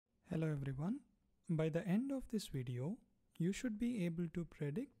Hello everyone. By the end of this video, you should be able to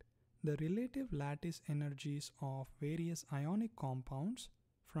predict the relative lattice energies of various ionic compounds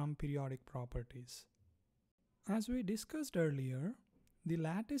from periodic properties. As we discussed earlier, the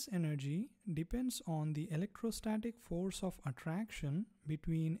lattice energy depends on the electrostatic force of attraction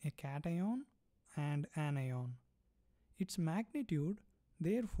between a cation and anion. Its magnitude,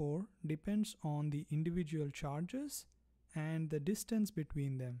 therefore, depends on the individual charges and the distance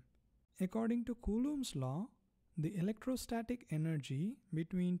between them. According to Coulomb's law, the electrostatic energy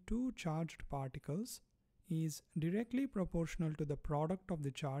between two charged particles is directly proportional to the product of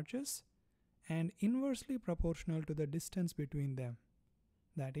the charges and inversely proportional to the distance between them.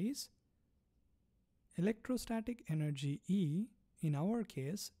 That is, electrostatic energy E, in our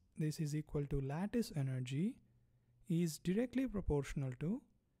case, this is equal to lattice energy, is directly proportional to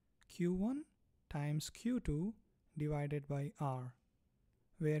Q1 times Q2 divided by R,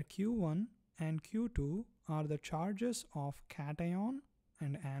 where Q1 and Q2 are the charges of cation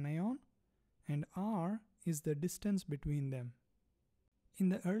and anion, and R is the distance between them. In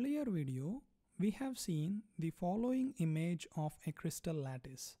the earlier video, we have seen the following image of a crystal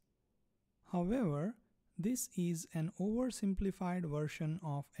lattice. However, this is an oversimplified version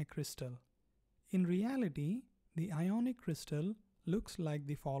of a crystal. In reality, the ionic crystal looks like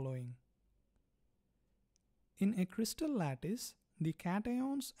the following. In a crystal lattice, the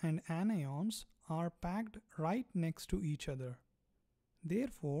cations and anions are packed right next to each other.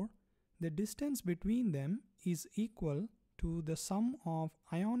 Therefore, the distance between them is equal to the sum of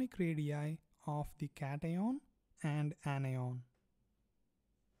ionic radii of the cation and anion.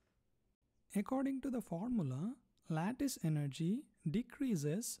 According to the formula, lattice energy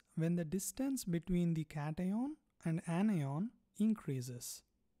decreases when the distance between the cation and anion increases.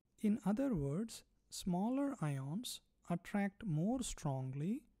 In other words, smaller ions attract more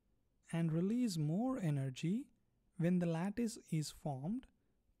strongly and release more energy when the lattice is formed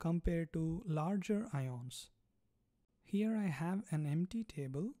compared to larger ions. Here I have an empty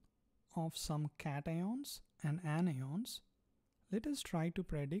table of some cations and anions. Let us try to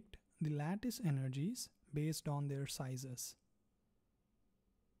predict the lattice energies based on their sizes.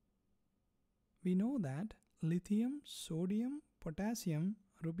 We know that lithium, sodium, potassium,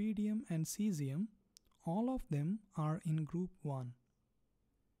 rubidium and cesium, all of them are in group 1.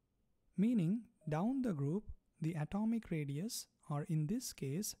 Meaning, down the group, the atomic radius, or in this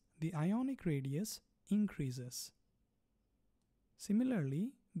case, the ionic radius, increases.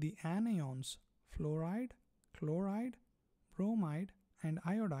 Similarly, the anions fluoride, chloride, bromide and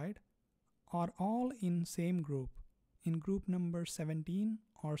iodide are all in same group, in group number 17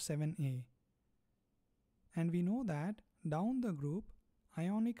 or 7a. And we know that down the group,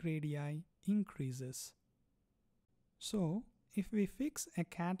 ionic radii increases. So, if we fix a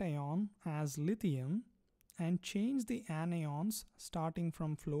cation as lithium and change the anions starting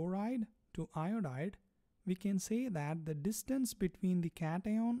from fluoride to iodide, we can say that the distance between the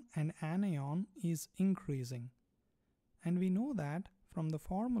cation and anion is increasing. And we know that from the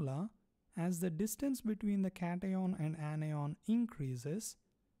formula, as the distance between the cation and anion increases,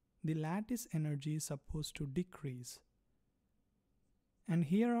 the lattice energy is supposed to decrease. And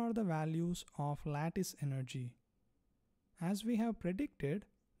here are the values of lattice energy. As we have predicted,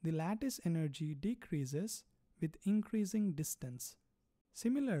 the lattice energy decreases with increasing distance.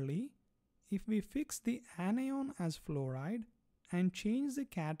 Similarly, if we fix the anion as fluoride and change the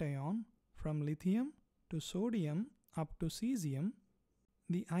cation from lithium to sodium up to cesium,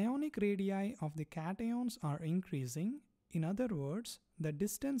 the ionic radii of the cations are increasing. In other words, the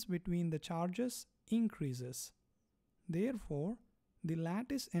distance between the charges increases. Therefore, the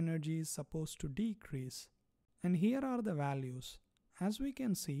lattice energy is supposed to decrease. And here are the values. As we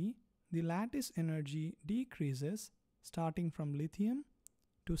can see, the lattice energy decreases starting from lithium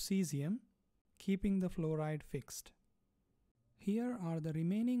to cesium, keeping the fluoride fixed. Here are the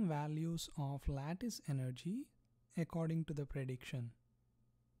remaining values of lattice energy according to the prediction.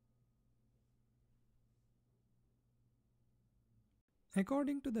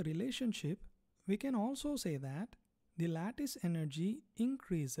 According to the relationship, we can also say that the lattice energy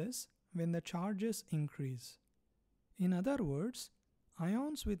increases when the charges increase. In other words,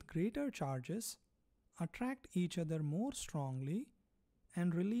 ions with greater charges attract each other more strongly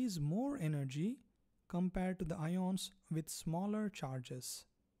and release more energy compared to the ions with smaller charges.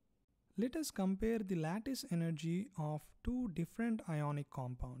 Let us compare the lattice energy of two different ionic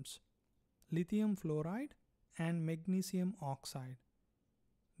compounds, lithium fluoride and magnesium oxide.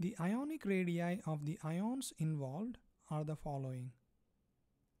 The ionic radii of the ions involved are the following.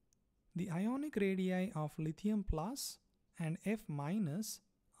 The ionic radii of lithium plus and F minus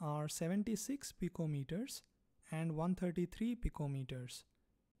are 76 picometers and 133 picometers.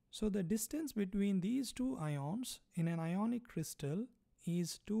 So the distance between these two ions in an ionic crystal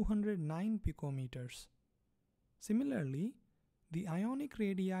is 209 picometers. Similarly, the ionic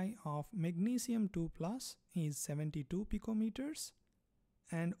radii of magnesium 2+ is 72 picometers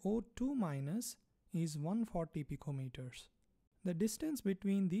and O2- is 140 picometers. The distance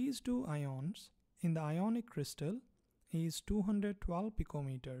between these two ions in the ionic crystal is 212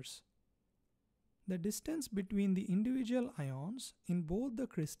 picometers. The distance between the individual ions in both the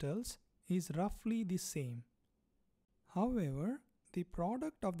crystals is roughly the same. However, the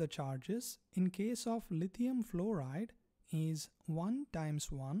product of the charges in case of lithium fluoride is 1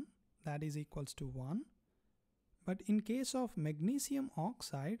 times 1, that is equals to 1. But in case of magnesium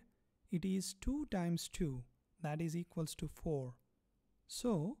oxide, it is 2 times 2, that is equals to 4.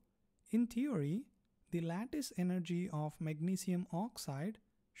 So, in theory, the lattice energy of magnesium oxide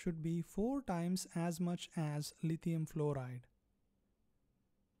should be 4 times as much as lithium fluoride.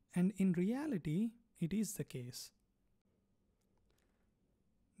 And in reality, it is the case.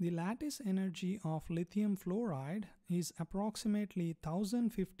 The lattice energy of lithium fluoride is approximately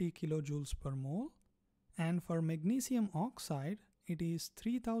 1050 kilojoules per mole, and for magnesium oxide, it is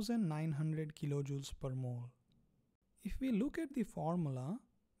 3900 kilojoules per mole. If we look at the formula,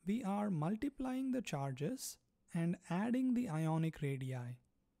 we are multiplying the charges and adding the ionic radii.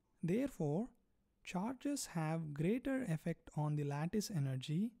 Therefore, charges have greater effect on the lattice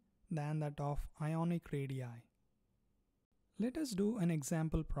energy than that of ionic radii. Let us do an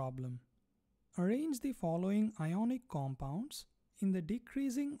example problem. Arrange the following ionic compounds in the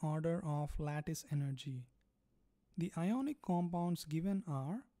decreasing order of lattice energy. The ionic compounds given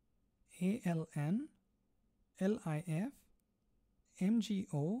are ALN, LIF,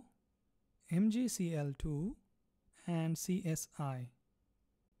 MgO, MgCl2, and CSI.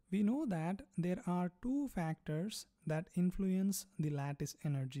 We know that there are two factors that influence the lattice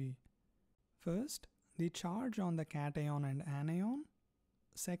energy. First, the charge on the cation and anion.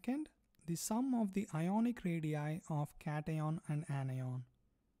 Second, the sum of the ionic radii of cation and anion.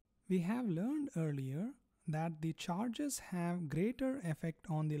 We have learned earlier that the charges have greater effect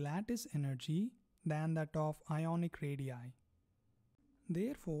on the lattice energy than that of ionic radii.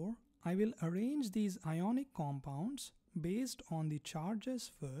 Therefore, I will arrange these ionic compounds based on the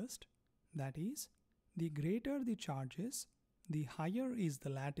charges first, that is, the greater the charges, the higher is the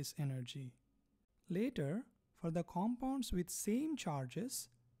lattice energy. Later, for the compounds with same charges,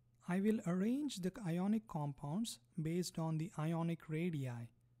 I will arrange the ionic compounds based on the ionic radii.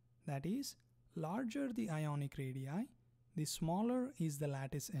 That is, larger the ionic radii, the smaller is the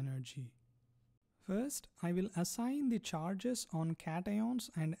lattice energy. First, I will assign the charges on cations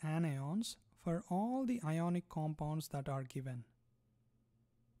and anions for all the ionic compounds that are given.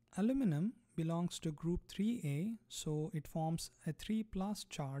 Aluminum belongs to group 3A, so it forms a 3+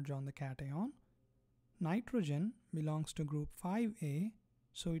 charge on the cation. Nitrogen belongs to group 5A,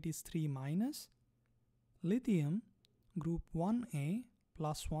 so it is 3-. Lithium, group 1A,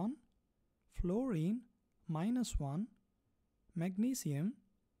 +1. Fluorine, -1. Magnesium,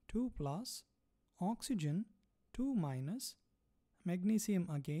 2+. Oxygen, 2-. Magnesium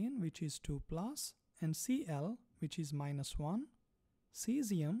again, which is 2+, and Cl, which is -1.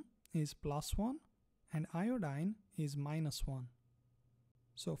 Cesium is +1, and iodine is -1.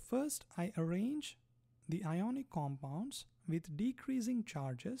 So first I arrange the ionic compounds with decreasing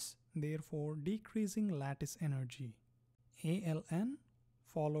charges, therefore decreasing lattice energy. ALN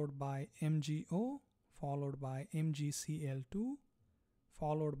followed by MgO followed by MgCl2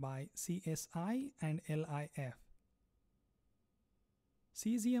 followed by CSI and LIF.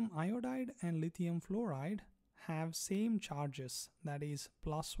 Cesium iodide and lithium fluoride have same charges, that is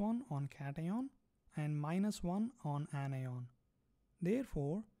 +1 on cation and -1 on anion.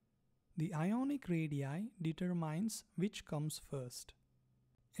 Therefore, the ionic radii determines which comes first.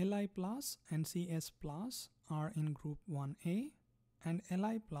 Li+ and CS+ are in group 1A, and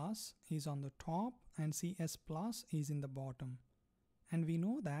Li+ is on the top and CS+ is in the bottom. And we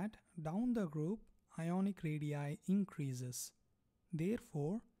know that down the group ionic radii increases.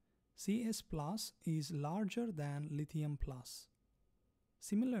 Therefore, CS+ is larger than lithium+.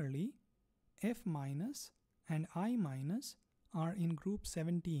 Similarly, F- and I- are in group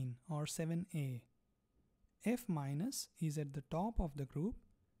 17 or 7A. F- is at the top of the group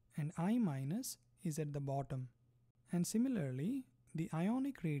and I- is at the bottom. And similarly, the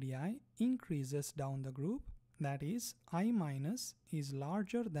ionic radii increases down the group, that is, I- is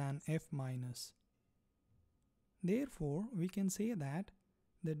larger than F-. Therefore, we can say that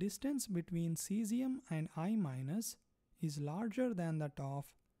the distance between cesium and I- is larger than that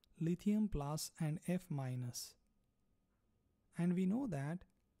of lithium plus and F minus. And we know that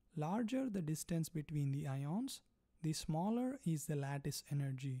larger the distance between the ions, the smaller is the lattice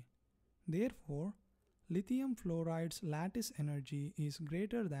energy. Therefore, lithium fluoride's lattice energy is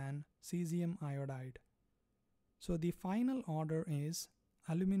greater than cesium iodide. So the final order is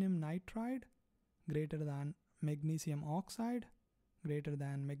aluminum nitride greater than magnesium oxide greater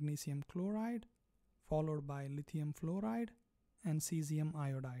than magnesium chloride, followed by lithium fluoride and cesium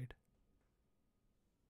iodide.